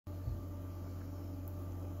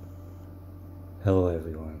Hello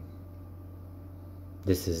everyone,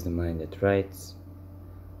 this is the Mind That Writes.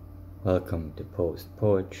 Welcome to Post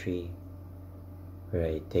Poetry, where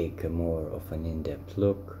I take a more of an in-depth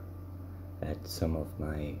look at some of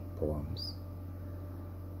my poems.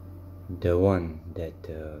 The one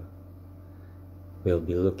that we'll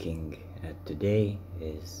be looking at today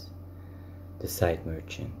is The Side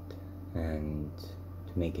Merchant, and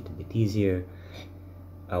to make it a bit easier,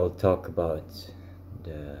 I will talk about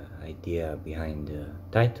the idea behind the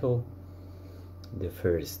title, the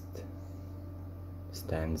first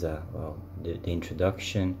stanza, the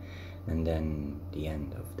introduction, and then the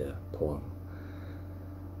end of the poem.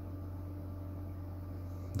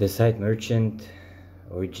 The Side Merchant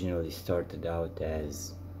originally started out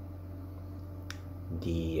as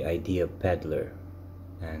the idea peddler,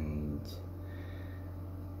 and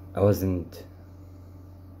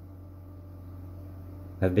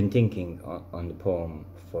I've been thinking on the poem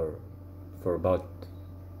for about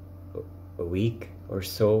a week or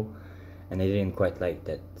so, and I didn't quite like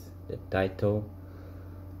that title,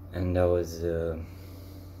 and I was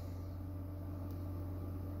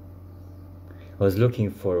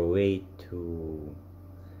looking for a way to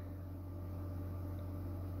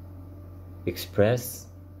express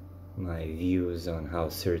my views on how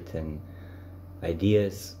certain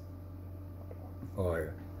ideas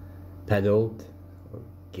are peddled or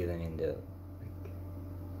given in the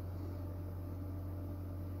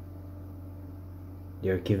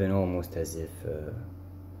they're given almost as if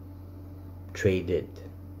traded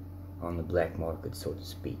on the black market, so to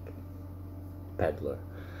speak. Peddler.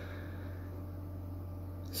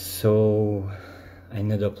 So I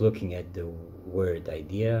ended up looking at the word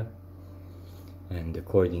idea, and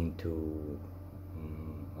according to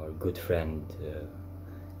our good friend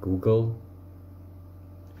Google,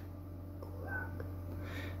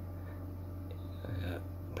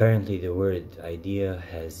 apparently the word idea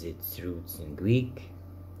has its roots in Greek,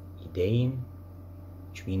 idein,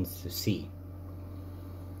 which means to see.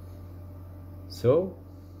 So,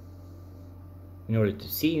 in order to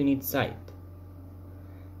see, you need sight.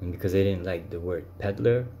 And because I didn't like the word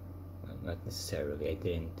peddler, well, not necessarily, I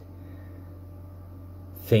didn't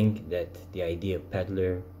think that the idea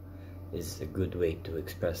peddler is a good way to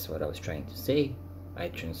express what I was trying to say, I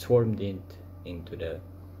transformed it into the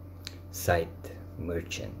side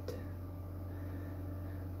merchant.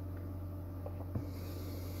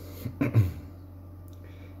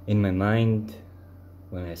 In my mind,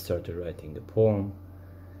 when I started writing the poem,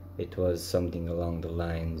 it was something along the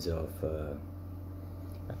lines of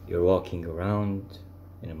you're walking around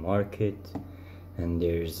in a market, and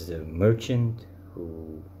there's a merchant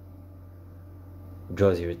who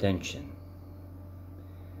draws your attention,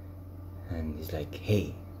 and he's like,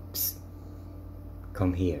 hey, psst,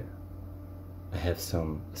 come here, I have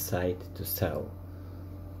some sight to sell.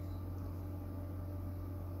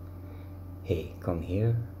 Hey, come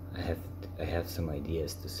here, I have some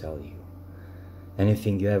ideas to sell you.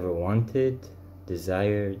 Anything you ever wanted,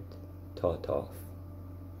 desired, thought of.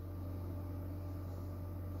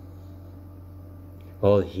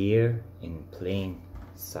 All here in plain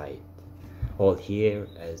sight. All here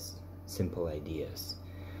as simple ideas.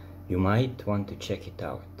 You might want to check it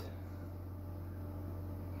out.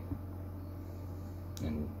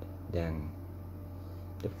 And then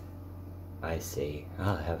I say,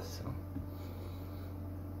 I'll have some.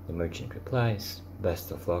 The merchant replies, best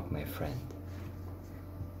of luck, my friend.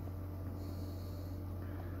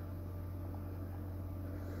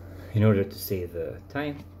 In order to save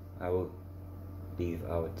time, I will leave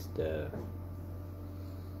out the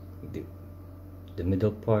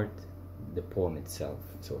middle part, the poem itself,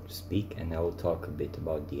 so to speak, and I will talk a bit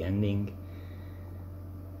about the ending.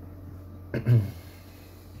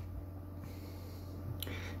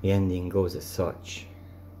 The ending goes as such.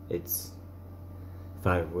 It's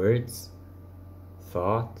 5 words: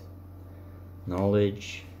 thought,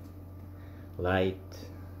 knowledge, light,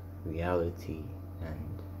 reality,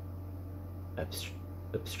 and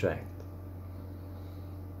abstract.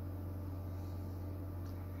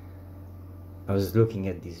 I was looking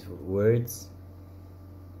at these words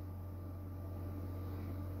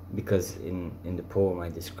because in the poem I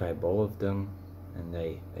describe all of them, and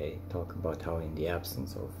I talk about how in the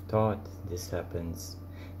absence of thought this happens,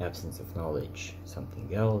 absence of knowledge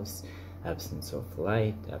something else, absence of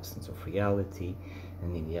light, absence of reality,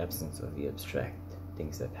 and in the absence of the abstract,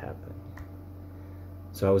 things that happen.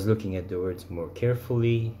 So I was looking at the words more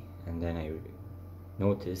carefully, and then I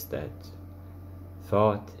noticed that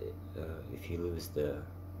thought, if you lose the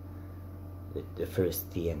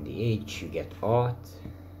first T and the H, you get ought.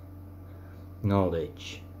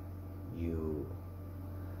 Knowledge, you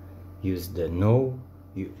use the no,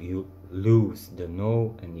 you lose the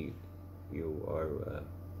no, and you are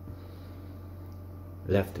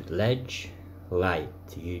left with ledge.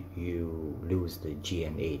 Light, you lose the G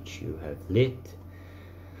and H, you have lit.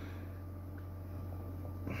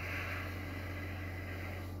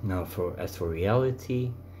 Now as for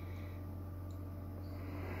reality,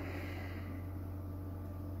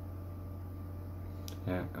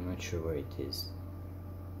 I'm not sure where it is.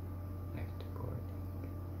 Act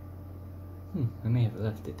according. I may have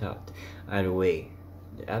left it out. Either way,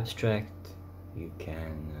 the abstract, you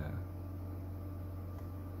can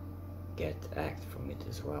get act from it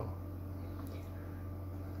as well.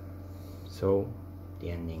 So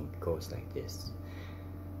the ending goes like this: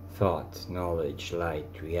 thought, knowledge,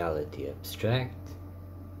 light, reality, abstract.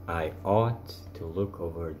 I ought to look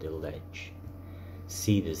over the ledge,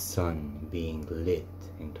 see the sun being lit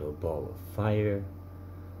into a ball of fire,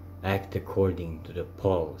 act according to the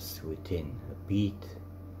pulse within a beat,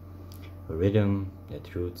 a rhythm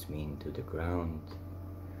that roots me into the ground,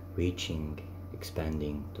 reaching,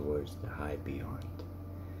 expanding towards the high beyond.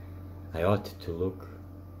 I ought to look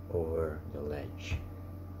over the ledge.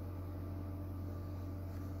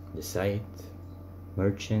 The sight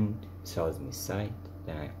merchant sells me sight,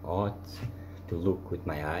 then I ought to look with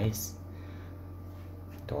my eyes.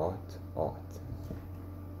 Thought, ought.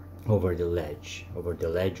 Over the ledge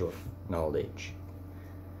of knowledge.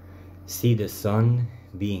 See the sun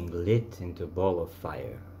being lit into a ball of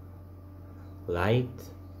fire.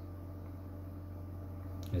 Light,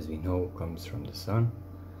 as we know, comes from the sun,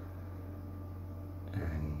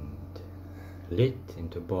 and lit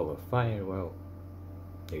into a ball of fire, well,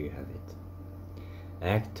 there you have it.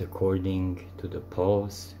 Act according to the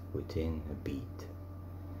pulse within a beat.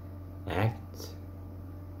 Act,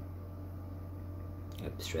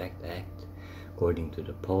 abstract act, according to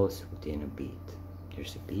the pulse within a beat.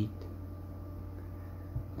 There's a beat,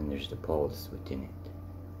 and there's the pulse within it.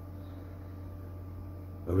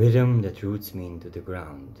 A rhythm that roots me into the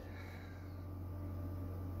ground.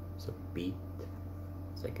 So beat,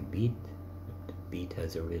 it's like a beat, but the beat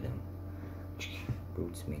has a rhythm which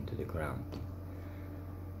roots me into the ground.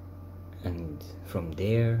 And from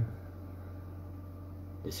there,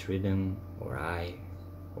 this rhythm, or I,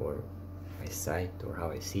 or my sight, or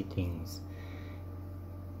how I see things,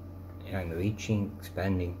 I'm reaching,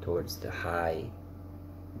 expanding towards the high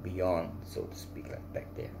beyond, so to speak, like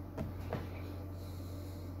back there.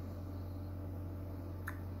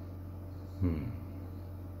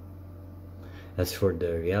 As for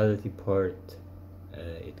the reality part,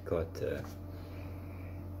 it got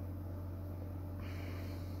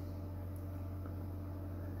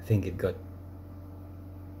I think it got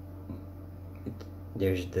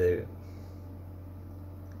there's the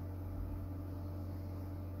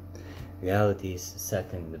reality is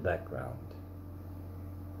set in the background.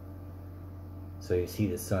 So you see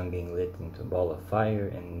the sun being lit into a ball of fire,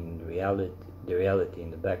 and the reality in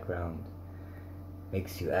the background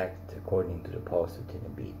makes you act according to the pulse within a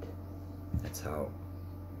beat. That's how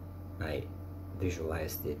I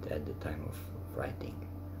visualized it at the time of writing.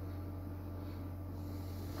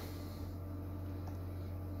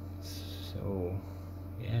 So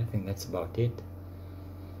yeah, I think that's about it.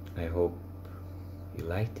 I hope you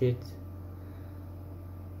liked it,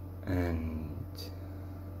 and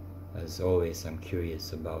as always, I'm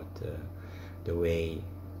curious about the way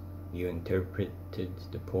you interpreted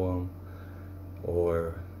the poem,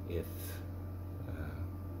 or if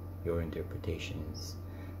your interpretation is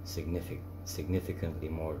significantly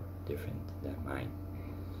more different than mine.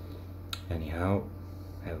 Anyhow,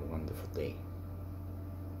 have a wonderful day.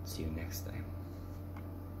 See you next time.